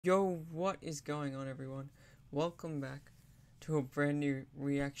Yo, what is going on, everyone? Welcome back to a brand new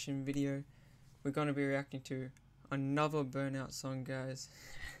reaction video. We're going to be reacting to another Burnout song, guys.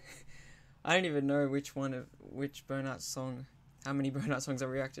 I don't even know which Burnout song, how many Burnout songs I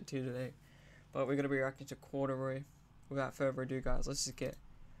reacted to today, but we're going to be reacting to Corduroy. Without further ado, guys, let's just get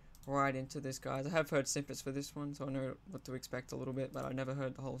right into this, guys. I have heard snippets for this one, so I know what to expect a little bit, but I never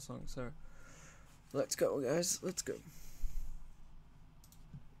heard the whole song, so let's go, guys. Let's go.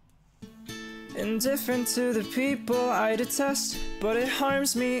 Indifferent to the people I detest, but it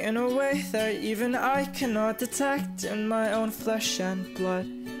harms me in a way that even I cannot detect in my own flesh and blood.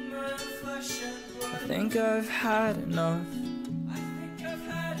 I think I've had enough.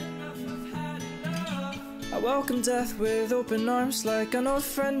 I welcome death with open arms, like an old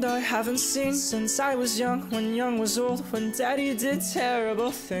friend I haven't seen since I was young, when young was old, when daddy did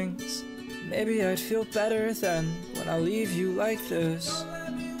terrible things. Maybe I'd feel better then, when I leave you like this.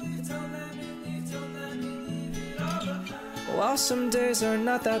 While some days are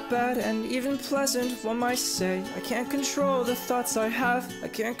not that bad and even pleasant, one might say, I can't control the thoughts I have, I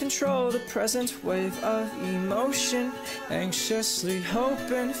can't control the present wave of emotion, anxiously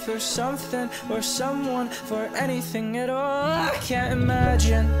hoping for something or someone, for anything at all. I can't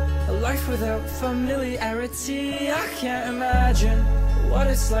imagine a life without familiarity. I can't imagine what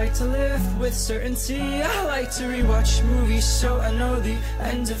it's like to live with certainty. I like to rewatch movies so I know the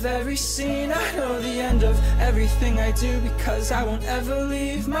end of every scene. I know the end of everything I do, because I won't ever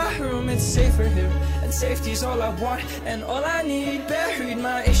leave my room. It's safer here, and safety's all I want and all I need. Buried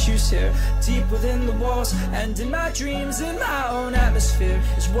my issues here, deep within the walls, and in my dreams, in my own atmosphere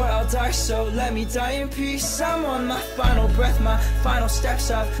is where I'll die, so let me die in peace. I'm on my final breath, my final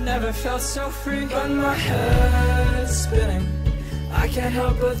steps. I've never felt so free, but my head's spinning. I can't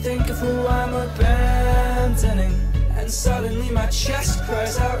help but think of who I'm abandoning, and suddenly my chest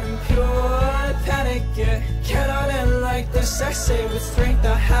cries out in pure panic. It cannot end like this, I say with strength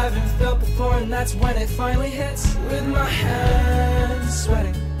I haven't felt before, and that's when it finally hits. With my hands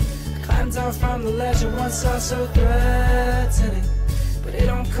sweating, I climbed down from the ledge I once saw so threatening, but it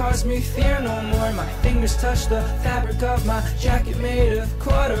don't cause me fear no more. My fingers touch the fabric of my jacket made of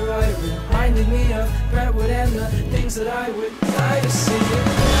corduroy, reminding me of Brentwood and the things that I would die to see.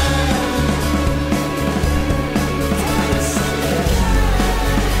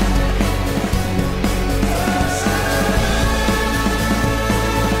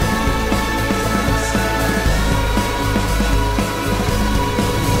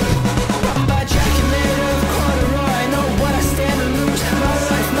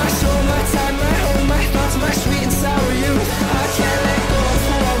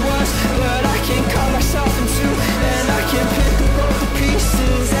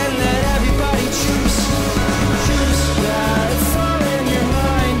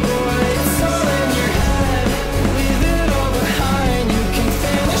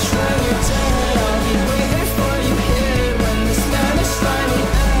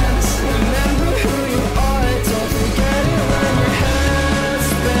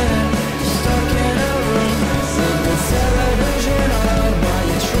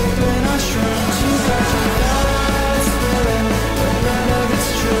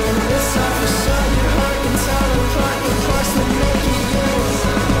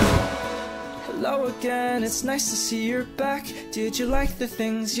 It's nice to see you're back. Did you like the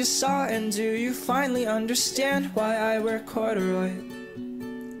things you saw, and do you finally understand why I wear corduroy?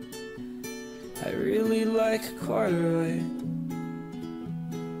 I really like corduroy.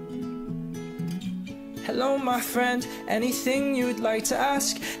 Hello my friend, anything you'd like to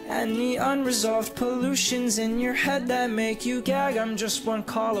ask? Any unresolved pollutions in your head that make you gag? I'm just one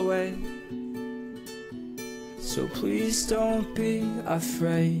call away, so please don't be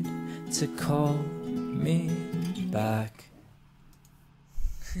afraid to call me back.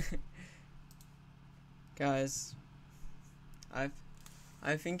 Guys, I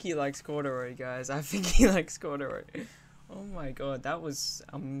think he likes corduroy, guys. I think he likes corduroy. Oh my god, that was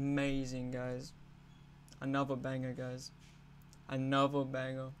amazing, guys. Another banger, guys. Another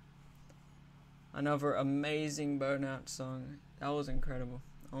banger. Another amazing Burnout song. That was incredible.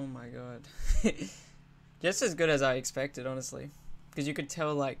 Oh my god. Just as good as I expected, honestly. Because you could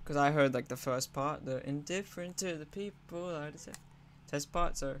tell, like, because I heard, like, the first part, the indifferent to the people, I say, test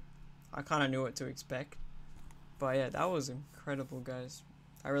part, so I kind of knew what to expect. But yeah, that was incredible, guys.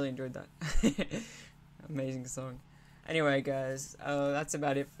 I really enjoyed that. Amazing song. Anyway, guys, that's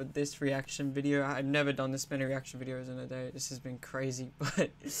about it for this reaction video. I've never done this many reaction videos in a day. This has been crazy,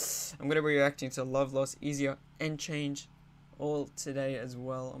 but I'm going to be reacting to Love, Loss, Easier, and Change all today as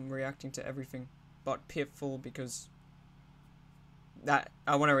well. I'm reacting to everything but Pitfall, because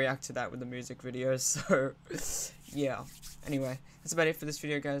I want to react to that with the music videos. So yeah. Anyway, that's about it for this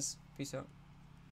video, guys. Peace out.